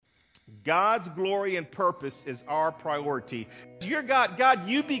God's glory and purpose is our priority. You're God. God,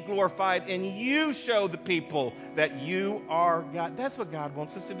 you be glorified and you show the people that you are God. That's what God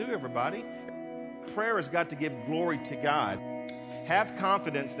wants us to do, everybody. Prayer has got to give glory to God. Have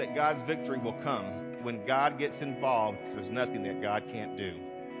confidence that God's victory will come. When God gets involved, there's nothing that God can't do.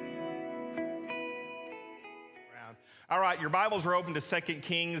 All right, your Bibles are open to 2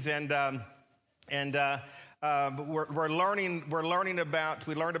 Kings, and we're learning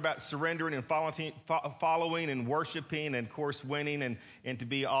about surrendering and following and worshiping, and of course winning and to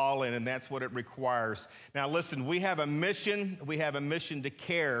be all in, and that's what it requires. Now listen, we have a mission. We have a mission to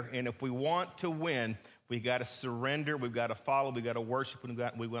care, and if we want to win, we got to surrender. We've got to follow. We've got to worship, and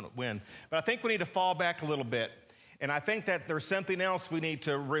we want to win. But I think we need to fall back a little bit, and I think that there's something else we need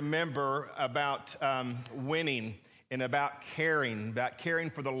to remember about winning and about caring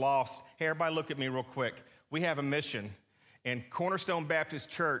for the lost. Hey, everybody, look at me real quick. We have a mission, and Cornerstone Baptist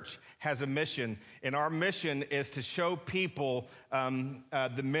Church has a mission, and our mission is to show people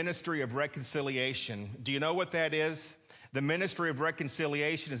the ministry of reconciliation. Do you know what that is? The ministry of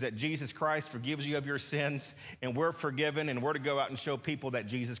reconciliation is that Jesus Christ forgives you of your sins, and we're forgiven, and we're to go out and show people that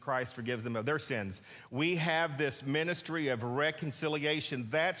Jesus Christ forgives them of their sins. We have this ministry of reconciliation.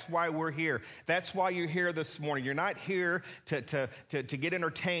 That's why we're here. That's why you're here this morning. You're not here to get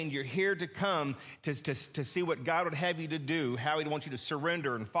entertained. You're here to come to see what God would have you to do, how He'd want you to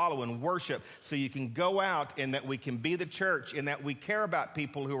surrender and follow and worship, so you can go out and that we can be the church, and that we care about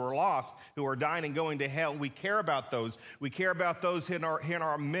people who are lost, who are dying and going to hell. We care about those. We care about those in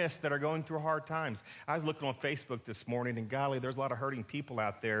our midst that are going through hard times. I was looking on Facebook this morning, and golly, there's a lot of hurting people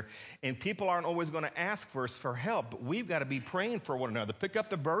out there. And people aren't always going to ask for us for help, but we've got to be praying for one another, pick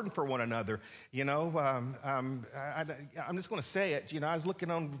up the burden for one another. You know, I'm just going to say it. You know, I was looking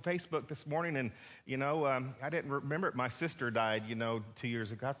on Facebook this morning, and, you know, I didn't remember it. My sister died, 2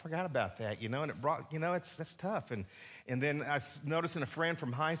 years ago. I forgot about that, and it brought, that's tough. And then I was noticing a friend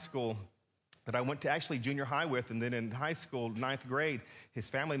from high school that I went to actually junior high with, and then in high school, 9th grade, his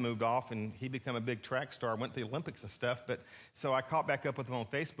family moved off, and he became a big track star, went to the Olympics and stuff. But so I caught back up with him on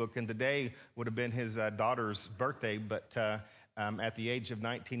Facebook, and today would have been his daughter's birthday, but at the age of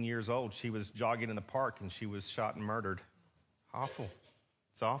 19 years old, she was jogging in the park, and she was shot and murdered. Awful.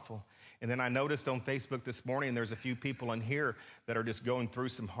 It's awful. And then I noticed on Facebook this morning, there's a few people in here that are just going through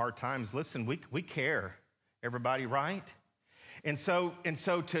some hard times. Listen, we care, everybody, right? And so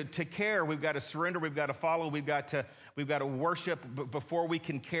to care, we've got to surrender, we've got to follow, we've got to worship before we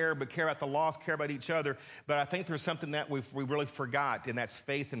can care, but care about the lost, care about each other. But I think there's something that we really forgot, and that's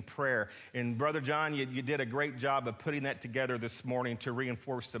faith and prayer. And Brother John, you did a great job of putting that together this morning to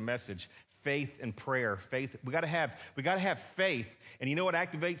reinforce the message. Faith and prayer. Faith. We got to have faith. And you know what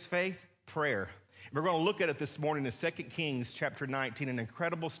activates faith? Prayer. We're going to look at it this morning in 2 Kings chapter 19, an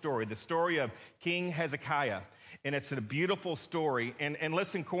incredible story, the story of King Hezekiah. And it's a beautiful story. And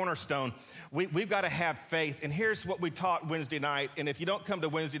listen, Cornerstone, we've got to have faith. And here's what we taught Wednesday night. And if you don't come to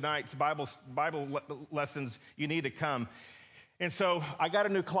Wednesday night's Bible lessons, you need to come. And so I got a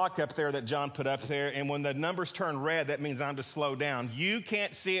new clock up there that John put up there. And when the numbers turn red, that means I'm to slow down. You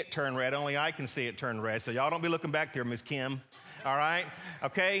can't see it turn red. Only I can see it turn red. So y'all don't be looking back there, Miss Kim. All right?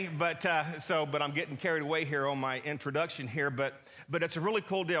 Okay? But I'm getting carried away here on my introduction here. But it's a really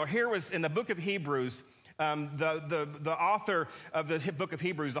cool deal. Here was in the book of Hebrews. The author of the book of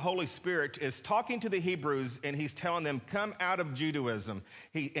Hebrews, the Holy Spirit, is talking to the Hebrews, and he's telling them, come out of Judaism.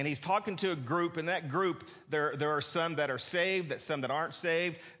 He's talking to a group. In that group, there are some that are saved, some that aren't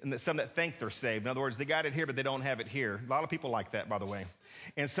saved, and some that think they're saved. In other words, they got it here, but they don't have it here. A lot of people like that, by the way.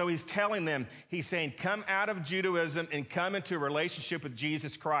 And so he's telling them, he's saying, come out of Judaism and come into a relationship with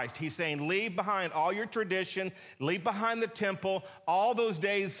Jesus Christ. He's saying, leave behind all your tradition, leave behind the temple. All those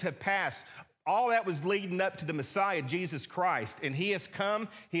days have passed. All that was leading up to the Messiah, Jesus Christ. And he has come,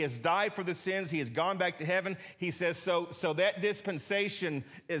 he has died for the sins, he has gone back to heaven. He says, so that dispensation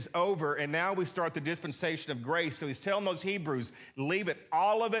is over, and now we start the dispensation of grace. So he's telling those Hebrews, leave it,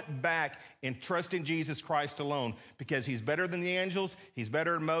 all of it back, and trust in Jesus Christ alone, because he's better than the angels, he's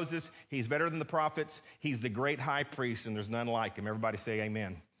better than Moses, he's better than the prophets, he's the great high priest, and there's none like him. Everybody say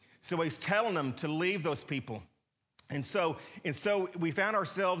amen. So he's telling them to leave those people. And so we found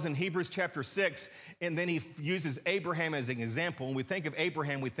ourselves in Hebrews chapter 6, and then he uses Abraham as an example. When we think of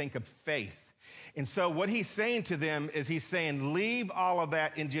Abraham, we think of faith. And so what he's saying to them is he's saying, leave all of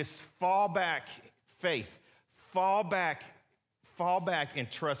that and just fall back, faith. Fall back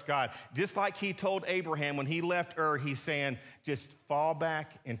and trust God. Just like he told Abraham when he left Ur, he's saying, just fall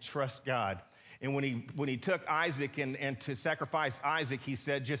back and trust God. And when he took Isaac and to sacrifice Isaac, he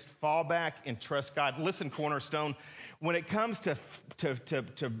said, just fall back and trust God. Listen, Cornerstone, When it comes to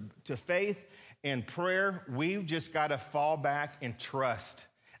faith and prayer, we've just got to fall back and trust.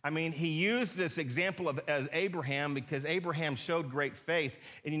 I mean, he used this example of as Abraham because Abraham showed great faith.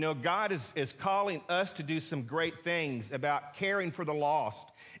 And, you know, God is calling us to do some great things about caring for the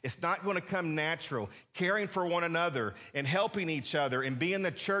lost. It's not going to come natural. Caring for one another and helping each other and being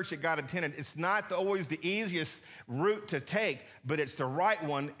the church that God intended. It's not always the easiest route to take, but it's the right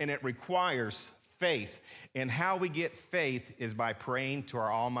one, and it requires faith. And how we get faith is by praying to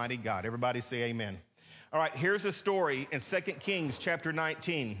our Almighty God. Everybody say amen. All right, here's a story in 2 Kings chapter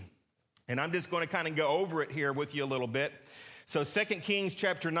 19. And I'm just going to kind of go over it here with you a little bit. So 2 Kings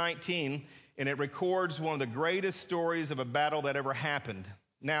chapter 19, and it records one of the greatest stories of a battle that ever happened.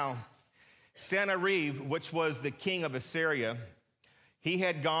 Now, Sennacherib, which was the king of Assyria, he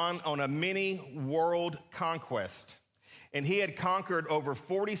had gone on a mini world conquest. And he had conquered over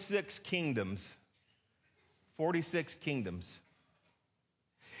 46 kingdoms. 46 kingdoms.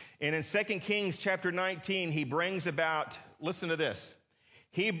 And in 2 Kings chapter 19, he brings about, listen to this.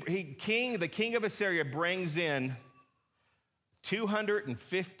 The king of Assyria brings in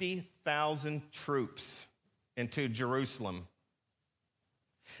 250,000 troops into Jerusalem.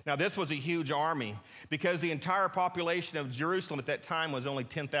 Now, this was a huge army because the entire population of Jerusalem at that time was only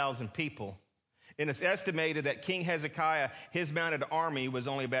 10,000 people. And it's estimated that King Hezekiah, his mounted army was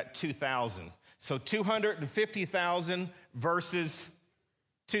only about 2,000. So 250,000 versus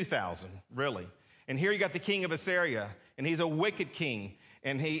 2,000, really. And here you got the king of Assyria, and he's a wicked king,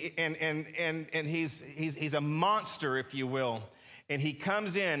 and he's a monster, if you will. And he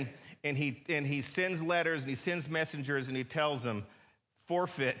comes in and he sends letters and he sends messengers and he tells them,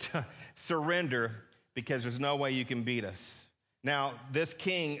 forfeit, surrender, because there's no way you can beat us. Now, this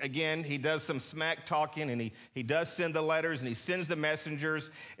king, again, he does some smack talking, and he does send the letters, and he sends the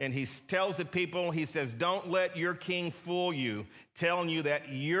messengers, and he tells the people, he says, don't let your king fool you, telling you that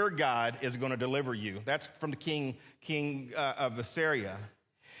your God is going to deliver you. That's from the king of Assyria.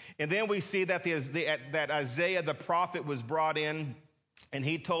 And then we see that that Isaiah the prophet was brought in, and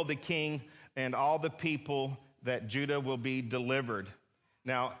he told the king and all the people that Judah will be delivered.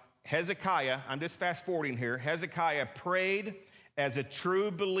 Now, Hezekiah, I'm just fast forwarding here, Hezekiah prayed as a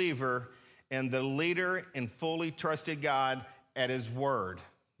true believer and the leader and fully trusted God at his word.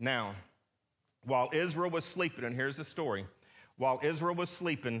 Now, while Israel was sleeping, and here's the story, while Israel was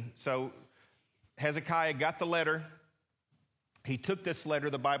sleeping, so Hezekiah got the letter. He took this letter,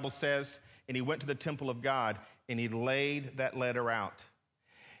 the Bible says, and he went to the temple of God, and he laid that letter out.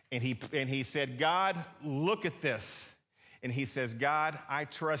 And he said, God, look at this. And he says, God, I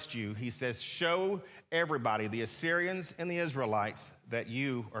trust you. He says, show everybody, the Assyrians and the Israelites, that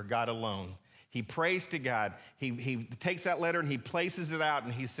you are God alone. He prays to God. He takes that letter and he places it out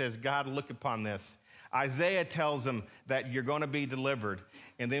and he says, God, look upon this. Isaiah tells them that you're going to be delivered.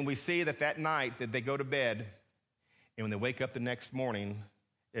 And then we see that night that they go to bed, and when they wake up the next morning,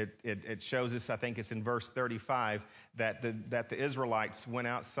 it shows us, I think it's in verse 35, that the Israelites went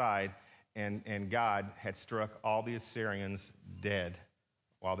outside and God had struck all the Assyrians dead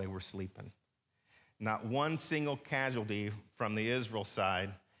while they were sleeping. Not one single casualty from the Israel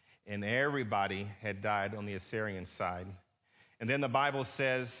side, and everybody had died on the Assyrian side. And then the Bible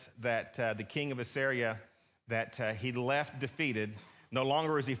says that the king of Assyria, that he left defeated. No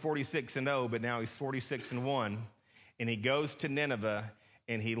longer is he 46-0, but now he's 46-1. And he goes to Nineveh,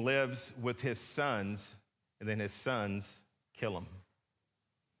 and he lives with his sons, and then his sons kill him.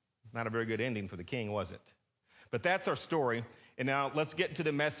 Not a very good ending for the king, was it? But that's our story. And now let's get to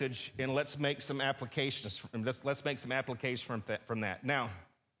the message, and let's make some applications. Let's make some applications from that. Now,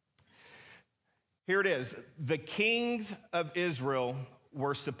 here it is. The kings of Israel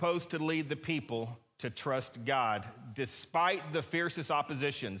were supposed to lead the people to trust God despite the fiercest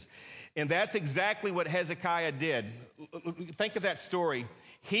oppositions. And that's exactly what Hezekiah did. Think of that story.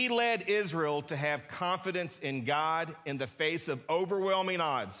 He led Israel to have confidence in God in the face of overwhelming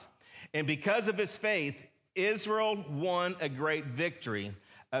odds. And because of his faith, Israel won a great victory,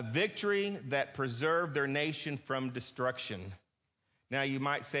 a victory that preserved their nation from destruction. Now you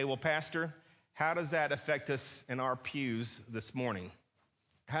might say, well, Pastor, how does that affect us in our pews this morning?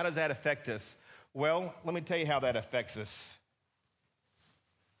 How does that affect us? Well, let me tell you how that affects us.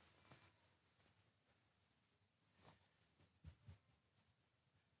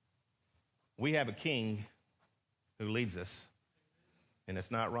 We have a king who leads us, and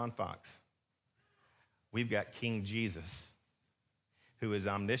it's not Ron Fox. We've got King Jesus, who is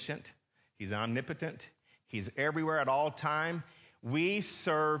omniscient, he's omnipotent, he's everywhere at all time. We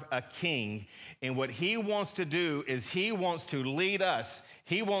serve a king, and what he wants to do is he wants to lead us.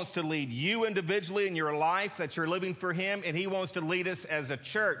 He wants to lead you individually in your life that you're living for Him, and He wants to lead us as a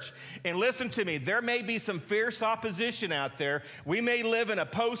church. And listen to me, there may be some fierce opposition out there. We may live in a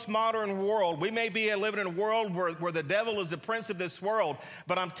postmodern world. We may be living in a world where the devil is the prince of this world.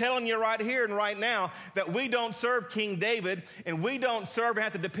 But I'm telling you right here and right now that we don't serve King David, and we don't serve and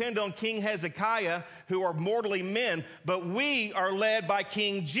have to depend on King Hezekiah, who are mortally men, but we are led by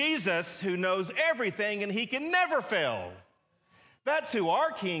King Jesus, who knows everything and He can never fail. That's who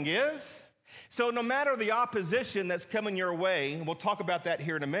our King is. So no matter the opposition that's coming your way, and we'll talk about that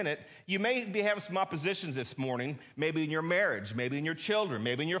here in a minute, you may be having some oppositions this morning, maybe in your marriage, maybe in your children,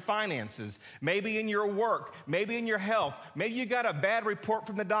 maybe in your finances, maybe in your work, maybe in your health, maybe you got a bad report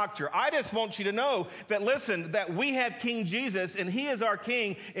from the doctor. I just want you to know that, listen, that we have King Jesus, and He is our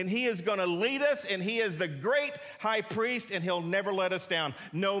King, and He is going to lead us, and He is the great high priest, and He'll never let us down,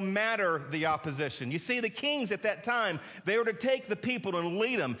 no matter the opposition. You see, the kings at that time, they were to take the people and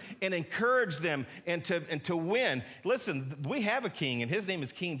lead them and encourage them and to win. Listen, we have a king, and His name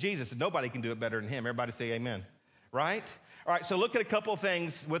is King Jesus, and nobody can do it better than Him. Everybody say amen. Right? All right, so look at a couple of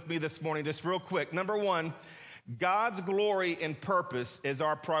things with me this morning, just real quick. Number one, God's glory and purpose is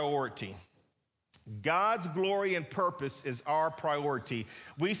our priority. God's glory and purpose is our priority.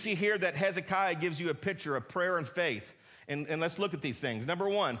 We see here that Hezekiah gives you a picture of prayer and faith. And let's look at these things. Number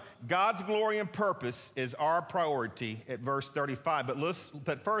one, God's glory and purpose is our priority at verse 35.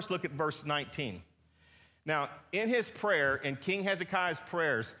 But first, look at verse 19. Now, in his prayer, in King Hezekiah's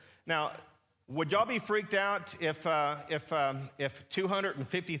prayers, now, would y'all be freaked out if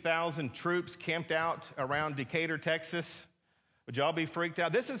 250,000 troops camped out around Decatur, Texas? Would y'all be freaked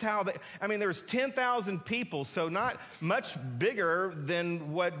out? This is how there's 10,000 people, so not much bigger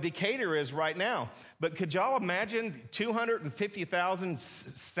than what Decatur is right now. But could y'all imagine 250,000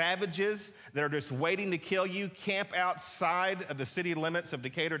 savages that are just waiting to kill you camp outside of the city limits of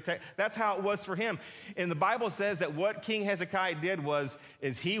Decatur, Texas? That's how it was for him. And the Bible says that what King Hezekiah did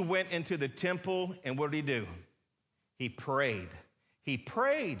is he went into the temple, and what did he do? He prayed. He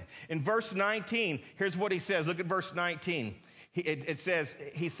prayed. In verse 19, here's what he says. Look at verse 19. He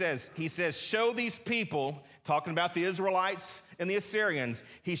says, show these people, talking about the Israelites and the Assyrians,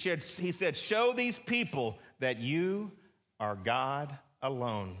 he said, show these people that you are God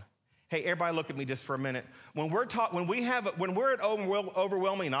alone. Hey, everybody look at me just for a minute. When we're at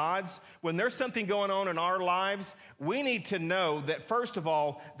overwhelming odds, when there's something going on in our lives, we need to know that, first of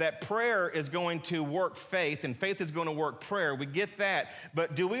all, that prayer is going to work faith, and faith is going to work prayer. We get that.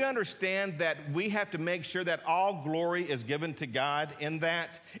 But do we understand that we have to make sure that all glory is given to God in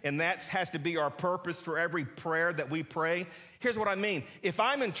that? And that has to be our purpose for every prayer that we pray. Here's what I mean. If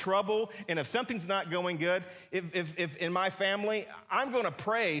I'm in trouble and if something's not going good, if in my family, I'm going to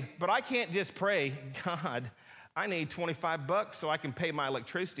pray, but I can't just pray, God, I need $25 so I can pay my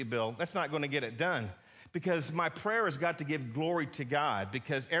electricity bill. That's not going to get it done. Because my prayer has got to give glory to God,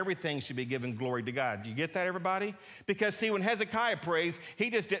 because everything should be given glory to God. Do you get that, everybody? Because, see, when Hezekiah prays, he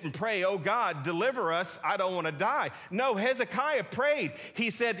just didn't pray, oh, God, deliver us, I don't want to die. No, Hezekiah prayed. He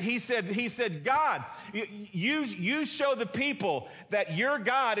said, God, you show the people that you're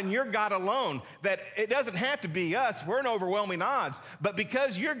God and you're God alone, that it doesn't have to be us. We're in overwhelming odds. But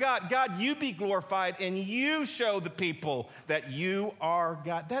because you're God, God, you be glorified and you show the people that you are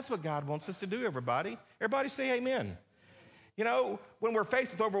God. That's what God wants us to do, everybody. Everybody say amen. You know, when we're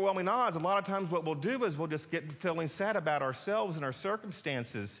faced with overwhelming odds, a lot of times what we'll do is we'll just get feeling sad about ourselves and our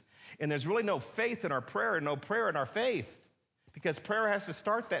circumstances. And there's really no faith in our prayer and no prayer in our faith, because prayer has to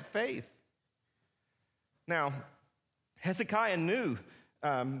start that faith. Now, Hezekiah knew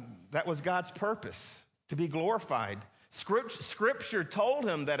that was God's purpose, to be glorified. Scripture told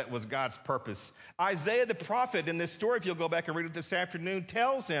him that it was God's purpose. Isaiah the prophet in this story, if you'll go back and read it this afternoon,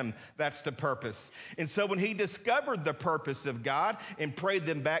 tells him that's the purpose. And so when he discovered the purpose of God and prayed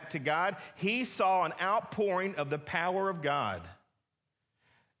them back to God, he saw an outpouring of the power of God.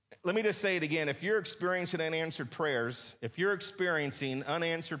 Let me just say it again. If you're experiencing unanswered prayers,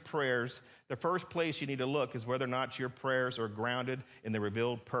 the first place you need to look is whether or not your prayers are grounded in the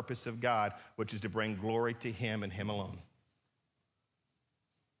revealed purpose of God, which is to bring glory to Him and Him alone.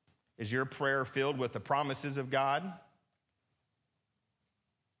 Is your prayer filled with the promises of God?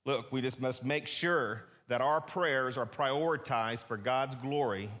 Look, we just must make sure that our prayers are prioritized for God's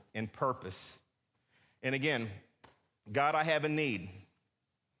glory and purpose. And again, God, I have a need.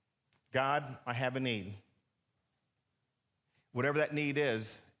 God, I have a need. Whatever that need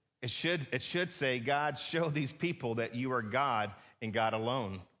is, it should say, God, show these people that you are God and God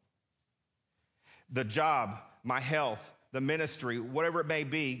alone. The job, my health, the ministry, whatever it may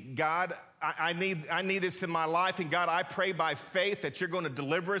be, God, I need this in my life. And God, I pray by faith that you're going to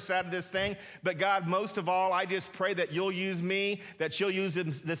deliver us out of this thing. But God, most of all, I just pray that you'll use me, that you'll use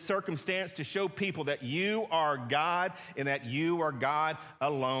this circumstance to show people that you are God and that you are God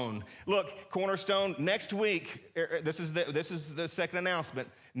alone. Look, Cornerstone, next week, this is the second announcement.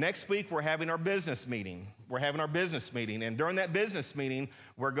 Next week, we're having our business meeting. And during that business meeting,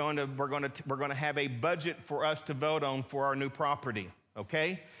 we're going to have a budget for us to vote on for our new property.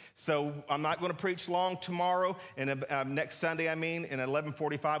 Okay? So I'm not going to preach long tomorrow, and next Sunday, and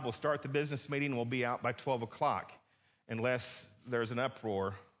 11:45 we'll start the business meeting, and we'll be out by 12 o'clock, unless there's an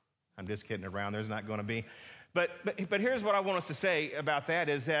uproar. I'm just kidding around. There's not going to be. But here's what I want us to say about that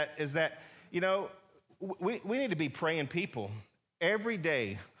is that we need to be praying people every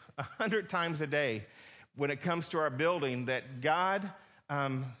day, 100 times a day, when it comes to our building, that God,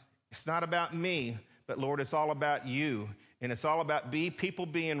 it's not about me, but Lord, it's all about you. And it's all about people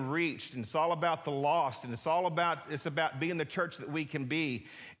being reached, and it's all about the lost, and it's about being the church that we can be.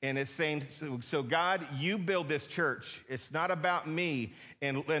 And it's saying, so God, you build this church. It's not about me.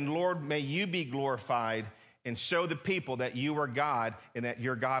 And Lord, may you be glorified and show the people that you are God and that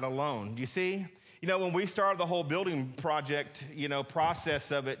you're God alone. You see? When we started the whole building project, process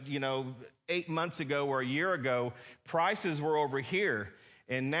of it, 8 months ago or a year ago, prices were over here.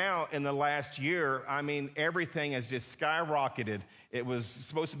 And now in the last year, everything has just skyrocketed. It was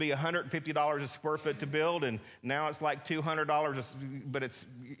supposed to be $150 a square foot to build, and now it's like $200, but it's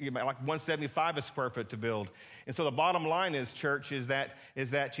like $175 a square foot to build. And so the bottom line is, church, is that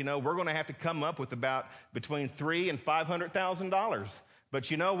we're going to have to come up with about between $300,000 and $500,000.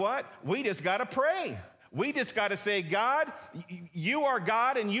 But you know what? We just got to pray. We just got to say, God, you are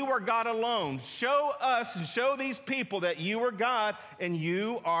God and you are God alone. Show us and show these people that you are God and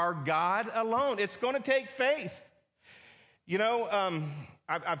you are God alone. It's going to take faith.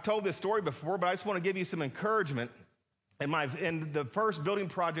 I've told this story before, but I just want to give you some encouragement. In the first building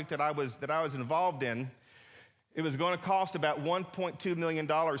project that I was involved in, it was going to cost about $1.2 million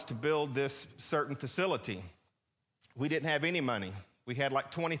to build this certain facility. We didn't have any money. We had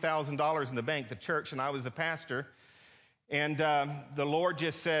like $20,000 in the bank, the church, and I was the pastor. And the Lord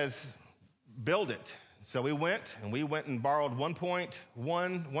just says, build it. So we went and borrowed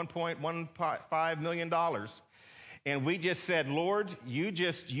 $1.15 million. And we just said, Lord, you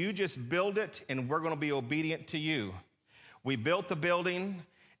just build it, and we're going to be obedient to you. We built the building,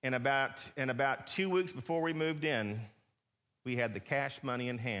 and about 2 weeks before we moved in, we had the cash money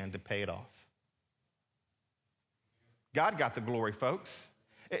in hand to pay it off. God got the glory, folks.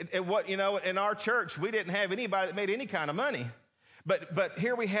 In our church, we didn't have anybody that made any kind of money. But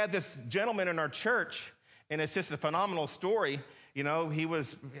here we had this gentleman in our church, and it's just a phenomenal story. He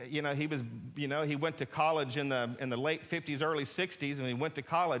went to college in the late 50s, early 60s, and he went to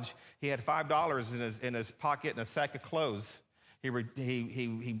college. He had $5 in his pocket and a sack of clothes.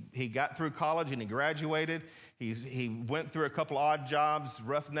 He got through college and he graduated. He went through a couple odd jobs,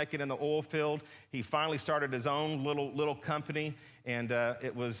 roughnecking in the oil field. He finally started his own little company, and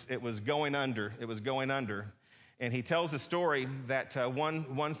it was going under. It was going under. And he tells a story that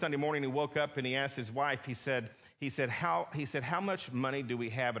one Sunday morning he woke up and he asked his wife. He said, how much money do we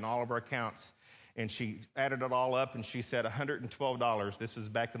have in all of our accounts? And she added it all up, and she said $112. This was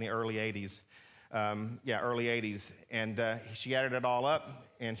back in the early 80s. Early 80s. And she added it all up,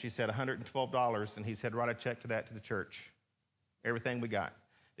 and she said $112. And he said, write a check to the church. Everything we got.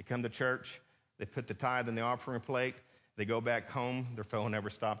 They come to church. They put the tithe in the offering plate. They go back home. Their phone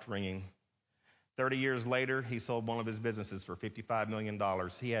never stopped ringing. 30 years later, he sold one of his businesses for $55 million.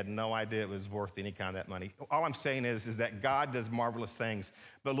 He had no idea it was worth any kind of that money. All I'm saying is that God does marvelous things.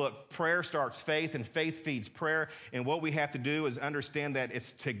 But look, prayer starts faith, and faith feeds prayer. And what we have to do is understand that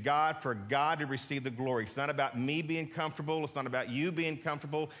it's to God for God to receive the glory. It's not about me being comfortable. It's not about you being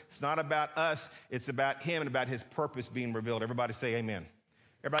comfortable. It's not about us. It's about him and about his purpose being revealed. Everybody say amen.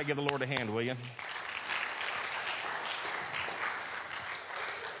 Everybody give the Lord a hand, will you?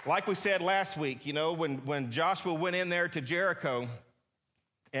 Like we said last week, when Joshua went in there to Jericho,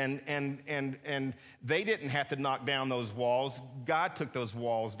 and they didn't have to knock down those walls. God took those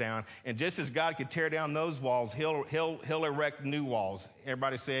walls down. And just as God could tear down those walls, he'll erect new walls.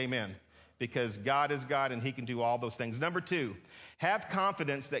 Everybody say amen. Because God is God and he can do all those things. Number 2, have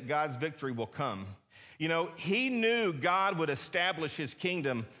confidence that God's victory will come. He knew God would establish his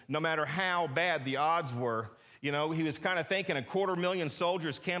kingdom no matter how bad the odds were. He was kind of thinking 250,000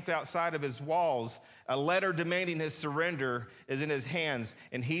 soldiers camped outside of his walls. A letter demanding his surrender is in his hands,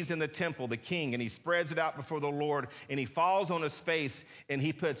 and he's in the temple, the king, and he spreads it out before the Lord, and he falls on his face, and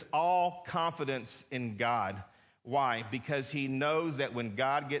he puts all confidence in God. Why? Because he knows that when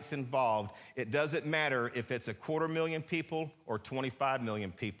God gets involved, it doesn't matter if it's 250,000 people or 25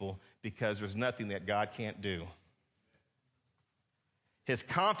 million people, because there's nothing that God can't do. His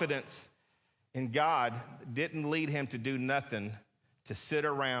confidence in God didn't lead him to do nothing, to sit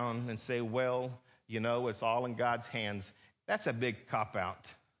around and say, well, it's all in God's hands. That's a big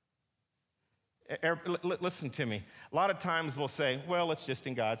cop-out. Listen to me. A lot of times we'll say, well, it's just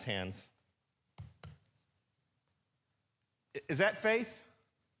in God's hands. Is that faith?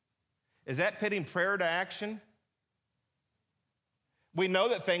 Is that putting prayer to action? We know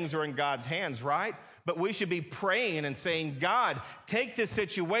that things are in God's hands, right? But we should be praying and saying, God, take this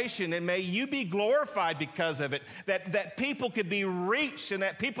situation and may you be glorified because of it. That people could be reached and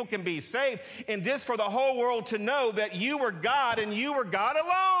that people can be saved. And just for the whole world to know that you were God and you were God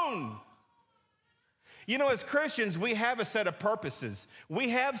alone. As Christians, we have a set of purposes. We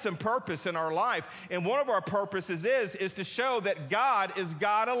have some purpose in our life. And one of our purposes is to show that God is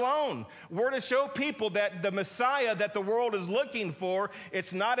God alone. We're to show people that the Messiah that the world is looking for,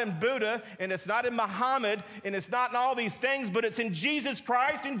 it's not in Buddha, and it's not in Muhammad, and it's not in all these things, but it's in Jesus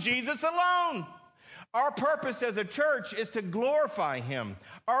Christ and Jesus alone. Our purpose as a church is to glorify him.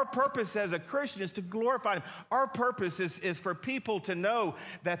 Our purpose as a Christian is to glorify him. Our purpose is for people to know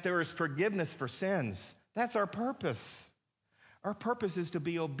that there is forgiveness for sins. That's our purpose. Our purpose is to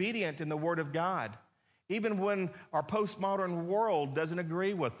be obedient in the Word of God. Even when our postmodern world doesn't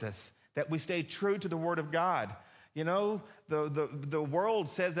agree with this, that we stay true to the Word of God. The world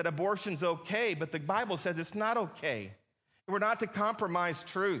says that abortion's okay, but the Bible says it's not okay. We're not to compromise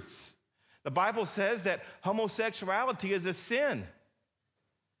truths. The Bible says that homosexuality is a sin.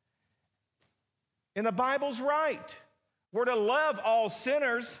 And the Bible's right. We're to love all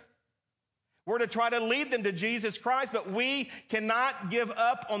sinners. We're to try to lead them to Jesus Christ, but we cannot give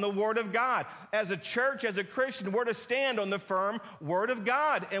up on the Word of God. As a church, as a Christian, we're to stand on the firm Word of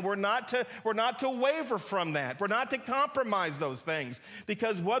God, and we're not to waver from that. We're not to compromise those things,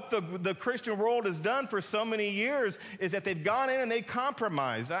 because what the Christian world has done for so many years is that they've gone in and they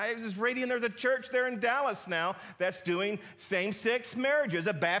compromised. I was just reading there's a church there in Dallas now that's doing same-sex marriages,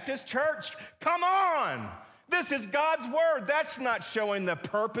 a Baptist church. Come on! This is God's Word. That's not showing the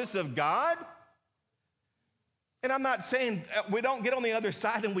purpose of God. And I'm not saying we don't get on the other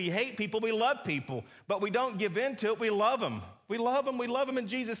side and we hate people. We love people. But we don't give in to it. We love them. We love them. We love them in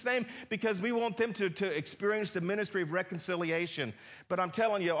Jesus' name because we want them to experience the ministry of reconciliation. But I'm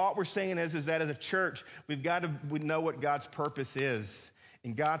telling you, all we're saying is that as a church, we know what God's purpose is.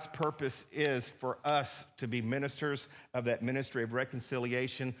 And God's purpose is for us to be ministers of that ministry of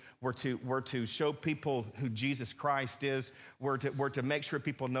reconciliation. We're to show people who Jesus Christ is. We're to make sure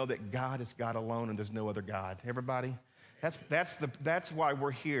people know that God is God alone and there's no other God. Everybody? That's why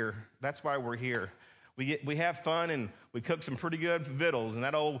we're here. That's why we're here. We have fun and we cook some pretty good victuals. And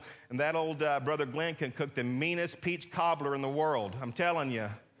that old brother Glenn can cook the meanest peach cobbler in the world. I'm telling you.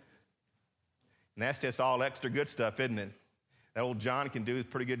 And that's just all extra good stuff, isn't it? That old John can do a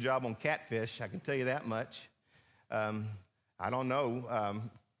pretty good job on catfish. I can tell you that much. I don't know,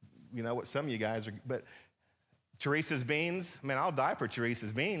 what some of you guys are, but Teresa's beans. Man, I'll die for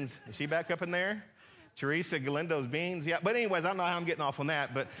Teresa's beans. Is she back up in there? Teresa Galindo's beans. Yeah. But anyways, I don't know how I'm getting off on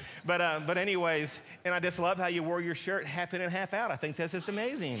that. But anyways, and I just love how you wore your shirt half in and half out. I think that's just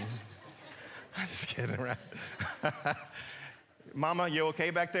amazing. I'm just kidding around. Mama, you okay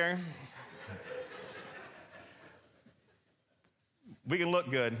back there? We can look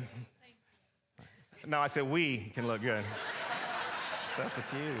good. No, I said we can look good. What's up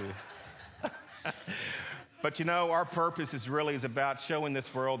with you? But our purpose is about showing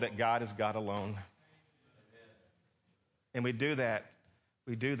this world that God is God alone. And we do that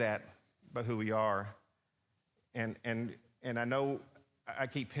by who we are. And I know I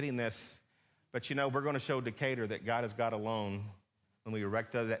keep hitting this, but we're going to show Decatur that God is God alone when we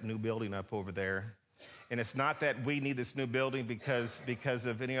erect that new building up over there. And it's not that we need this new building because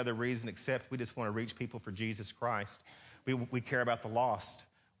of any other reason except we just want to reach people for Jesus Christ. We care about the lost.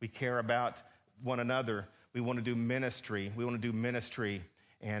 We care about one another. We want to do ministry.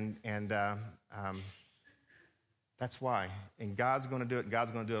 And that's why. And God's going to do it.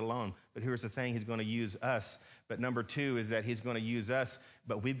 God's going to do it alone. But here's the thing. He's going to use us. But number two is that he's going to use us,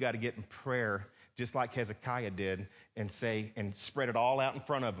 but we've got to get in prayer just like Hezekiah did and spread it all out in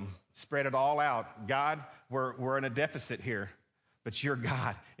front of him. Spread it all out. God, we're in a deficit here, but you're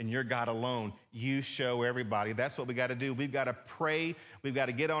God and you're God alone. You show everybody. That's what we got to do. We've got to pray. We've got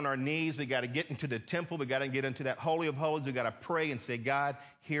to get on our knees. We've got to get into the temple. We've got to get into that Holy of Holies. We've got to pray and say, God,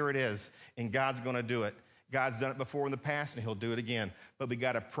 here it is. And God's going to do it. God's done it before in the past, and he'll do it again. But we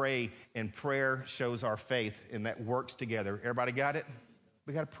got to pray, and prayer shows our faith, and that works together. Everybody got it?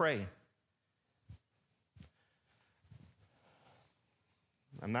 We got to pray.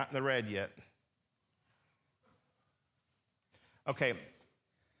 I'm not in the red yet. Okay.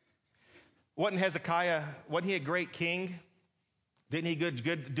 Wasn't he a great king? Didn't he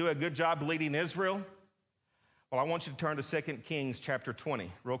do a good job leading Israel? Well, I want you to turn to 2 Kings chapter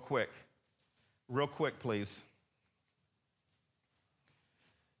 20 real quick. Real quick, please.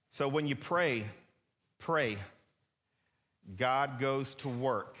 So when you pray, God goes to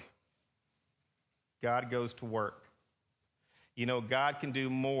work. God goes to work. You know, God can do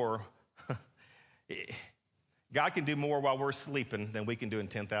more. God can do more while we're sleeping than we can do in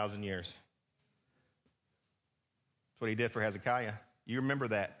 10,000 years. That's what he did for Hezekiah. You remember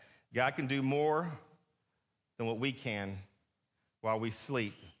that. God can do more than what we can while we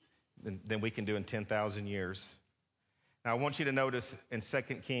sleep than we can do in 10,000 years. Now, I want you to notice in 2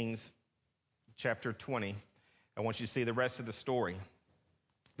 Kings chapter 20, I want you to see the rest of the story.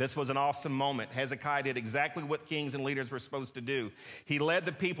 This was an awesome moment. Hezekiah did exactly what kings and leaders were supposed to do. He led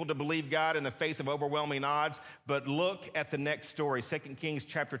the people to believe God in the face of overwhelming odds. But look at the next story, 2 Kings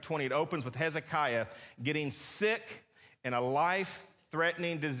chapter 20. It opens with Hezekiah getting sick in a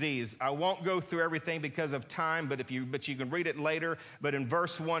life-threatening disease. I won't go through everything because of time, but you can read it later. But in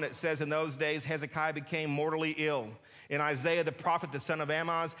verse 1, it says, in those days Hezekiah became mortally ill. And Isaiah the prophet, the son of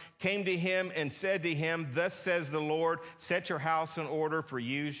Amoz, came to him and said to him, thus says the Lord, set your house in order, for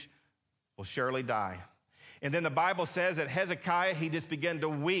you will surely die. And then the Bible says that Hezekiah, he just began to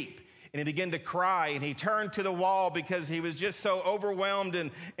weep. And he began to cry, and he turned to the wall because he was just so overwhelmed,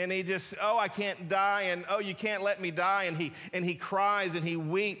 and he just, oh, I can't die, and oh, you can't let me die, and he cries and he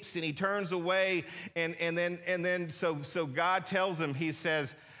weeps and he turns away, and then God tells him, he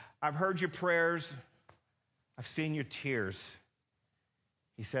says, I've heard your prayers, I've seen your tears.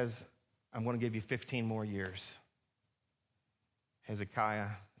 He says, I'm going to give you 15 more years. Hezekiah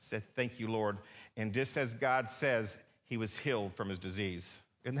said, thank you, Lord. And just as God says, he was healed from his disease.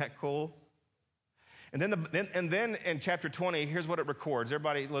 Isn't that cool? And then in chapter 20, here's what it records.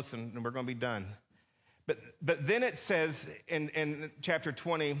 Everybody listen, and we're going to be done. But then it says in chapter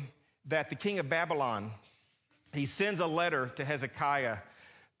 20 that the king of Babylon, he sends a letter to Hezekiah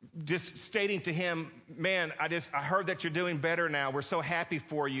just stating to him, man, I heard that you're doing better now. We're so happy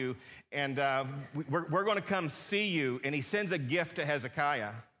for you. And we're going to come see you. And he sends a gift to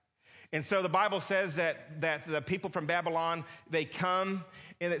Hezekiah. And so the Bible says that the people from Babylon, they come,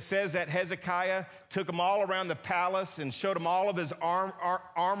 and it says that Hezekiah took them all around the palace and showed them all of his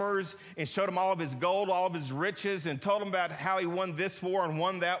armors and showed them all of his gold, all of his riches, and told them about how he won this war and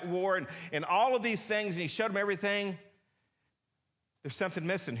won that war and all of these things, and he showed them everything. There's something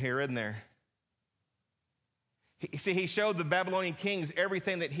missing here, isn't there? He showed the Babylonian kings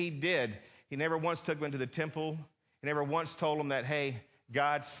everything that he did. He never once took them into the temple. He never once told them that, hey,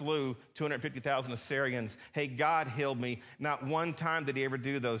 God slew 250,000 Assyrians. Hey, God healed me. Not one time did he ever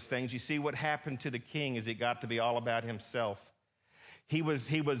do those things. You see, what happened to the king is it got to be all about himself. He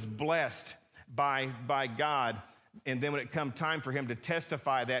was blessed by God. And then when it come time for him to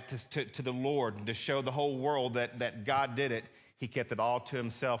testify that to the Lord and to show the whole world that God did it, he kept it all to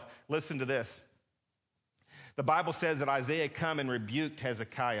himself. Listen to this. The Bible says that Isaiah come and rebuked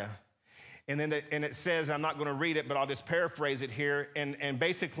Hezekiah. And then it says, I'm not going to read it, but I'll just paraphrase it here. And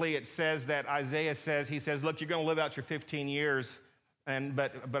basically it says that Isaiah says, he says, look, you're going to live out your 15 years.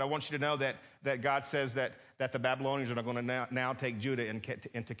 But I want you to know that God says that the Babylonians are going to now take Judah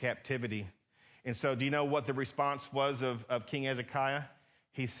into captivity. And so do you know what the response was of King Hezekiah?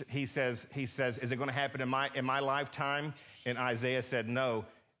 He says, is it going to happen in my lifetime? And Isaiah said, no.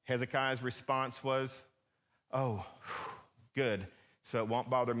 Hezekiah's response was, oh, good. So it won't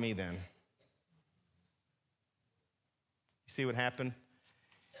bother me then. You see what happened?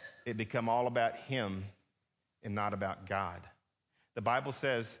 It became all about him and not about God. The Bible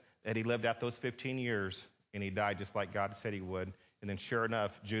says that he lived out those 15 years and he died just like God said he would. And then sure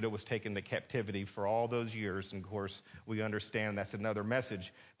enough, Judah was taken to captivity for all those years. And of course, we understand that's another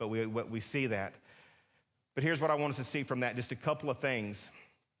message, but we see that. But here's what I want us to see from that, just a couple of things.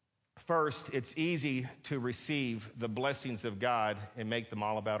 First, it's easy to receive the blessings of God and make them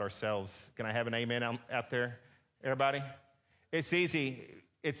all about ourselves. Can I have an amen out there, everybody? It's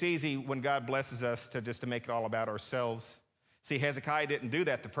easy when God blesses us to make it all about ourselves. See, Hezekiah didn't do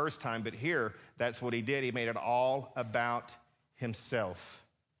that the first time, but here, that's what he did. He made it all about himself.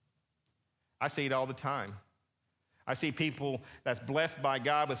 I see it all the time. I see people that's blessed by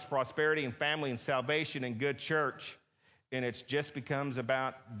God with prosperity and family and salvation and good church, and it just becomes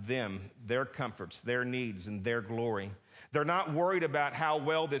about them, their comforts, their needs, and their glory. They're not worried about how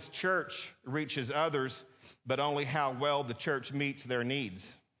well this church reaches others, but only how well the church meets their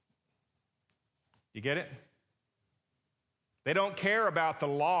needs. You get it? They don't care about the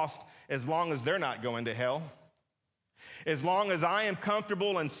lost as long as they're not going to hell. As long as I am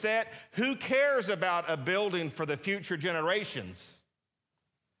comfortable and set, who cares about a building for the future generations?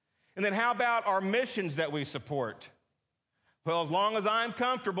 And then how about our missions that we support? Well, as long as I'm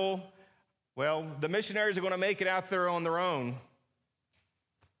comfortable, well, the missionaries are going to make it out there on their own.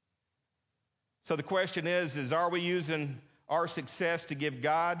 So the question is are we using our success to give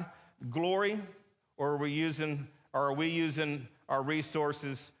God glory, or are we using our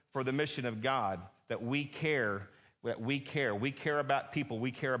resources for the mission of God, that we care about people,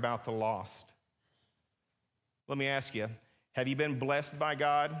 we care about the lost? Let me ask you, have you been blessed by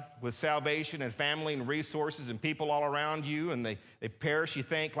God with salvation and family and resources and people all around you, and they perish, you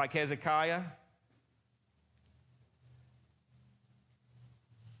think, like Hezekiah?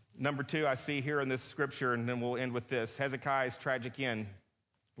 Number 2, I see here in this scripture, and then we'll end with this. Hezekiah's tragic end,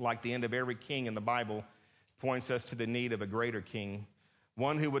 like the end of every king in the Bible, points us to the need of a greater king,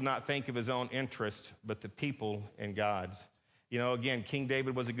 one who would not think of his own interest, but the people and God's. You know, again, King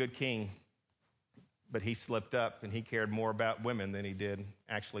David was a good king, but he slipped up and he cared more about women than he did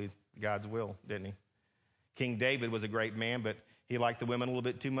actually God's will, didn't he? King David was a great man, but he liked the women a little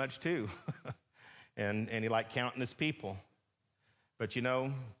bit too much too. and he liked counting his people. But you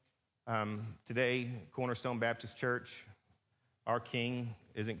know, today, Cornerstone Baptist Church, our king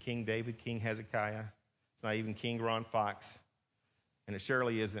isn't King David, King Hezekiah. It's not even King Ron Fox. And it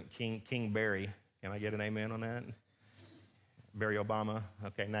surely isn't King Barry. Can I get an amen on that? Barry Obama.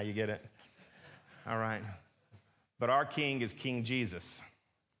 Okay, now you get it. All right. But our king is King Jesus.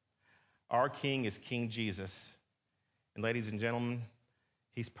 Our king is King Jesus. And ladies and gentlemen,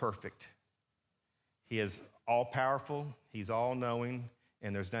 he's perfect. He is all-powerful. He's all-knowing.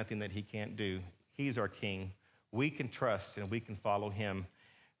 And there's nothing that he can't do. He's our king. We can trust and we can follow him.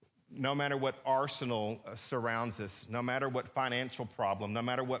 No matter what arsenal surrounds us, no matter what financial problem, no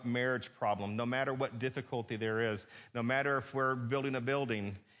matter what marriage problem, no matter what difficulty there is, no matter if we're building a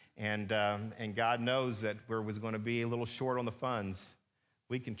building and God knows that we're going to be a little short on the funds,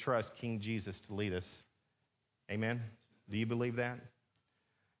 we can trust King Jesus to lead us. Amen? Do you believe that?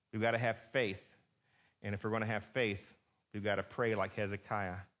 We've got to have faith. And if we're going to have faith, we've got to pray like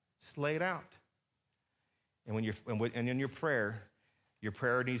Hezekiah. Just lay it out. And in your prayer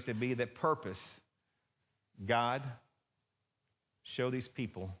needs to be that purpose. God, show these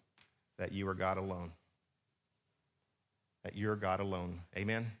people that you are God alone. That you're God alone.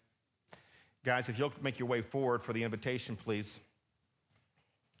 Amen? Guys, if you'll make your way forward for the invitation, please.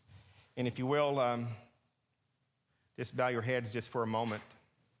 And if you will, just bow your heads just for a moment.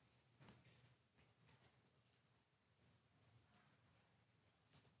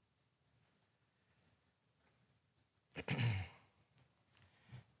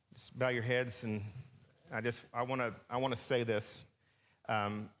 Just bow your heads, and I want to say this.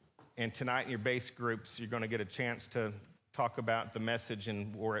 And tonight in your base groups, you're going to get a chance to talk about the message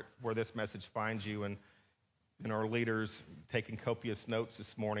and where this message finds you. And our leaders taking copious notes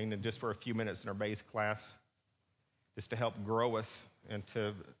this morning, and just for a few minutes in our base class, just to help grow us and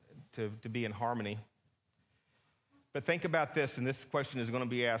to be in harmony. But think about this, and this question is going to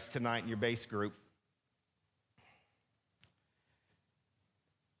be asked tonight in your base group.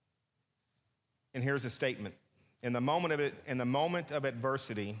 And here's a statement. In the moment of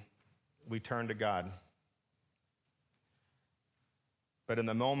adversity, we turn to God. But in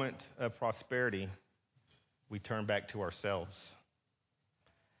the moment of prosperity, we turn back to ourselves.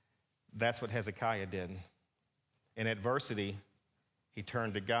 That's what Hezekiah did. In adversity, he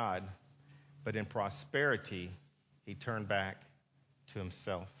turned to God. But in prosperity, he turned back to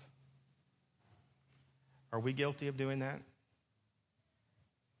himself. Are we guilty of doing that?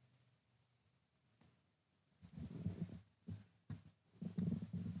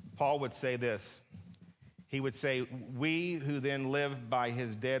 Paul would say this. He would say, we who then live by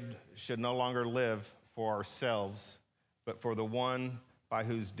his dead should no longer live for ourselves, but for the one by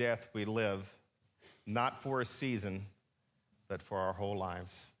whose death we live, not for a season, but for our whole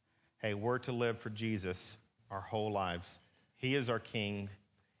lives. Hey, we're to live for Jesus our whole lives. He is our King,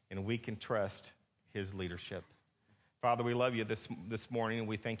 and we can trust his leadership. Father, we love you this morning, and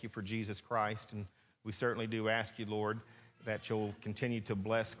we thank you for Jesus Christ, and we certainly do ask you, Lord, that you'll continue to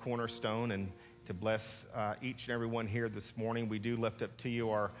bless Cornerstone and to bless each and every one here this morning. We do lift up to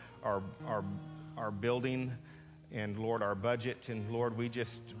you our building and, Lord, our budget. And, Lord, we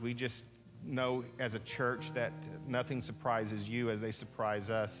just know as a church that nothing surprises you as they surprise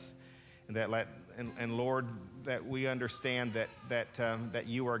us. And and Lord, that we understand that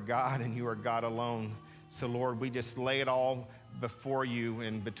you are God and you are God alone. So Lord, we just lay it all before you,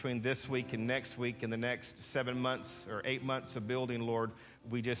 and between this week and next week and the next 7 months or 8 months of building, Lord,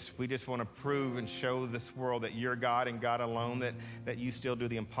 we just want to prove and show this world that you're God and God alone, that you still do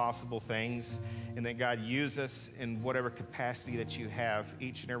the impossible things, and that God, use us in whatever capacity that you have.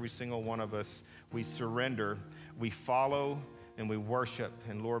 Each and every single one of us, we surrender, we follow, and we worship.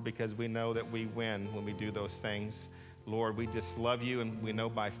 And Lord, because we know that we win when we do those things, Lord, we just love you, and we know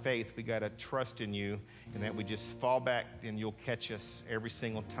by faith we got to trust in you, and that we just fall back and you'll catch us every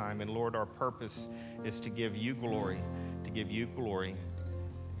single time. And Lord, our purpose is to give you glory, to give you glory.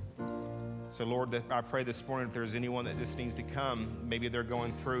 So Lord, that I pray this morning, if there's anyone that just needs to come, maybe they're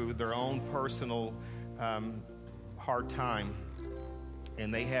going through their own personal hard time,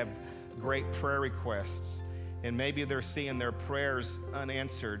 and they have great prayer requests, and maybe they're seeing their prayers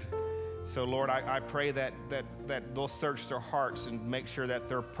unanswered. So Lord, I pray that they'll search their hearts and make sure that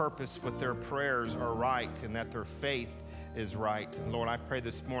their purpose with their prayers are right, and that their faith is right. And Lord, I pray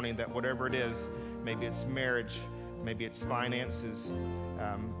this morning that whatever it is, maybe it's marriage, maybe it's finances,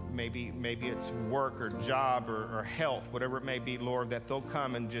 maybe it's work or job or health, whatever it may be, Lord, that they'll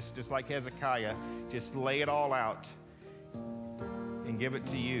come and just like Hezekiah, just lay it all out and give it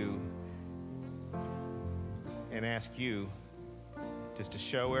to you and ask you just to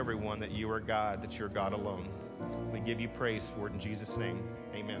show everyone that you are God, that you're God alone. We give you praise for it in Jesus' name.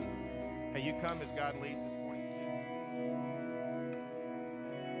 Amen. Hey, you come as God leads this morning.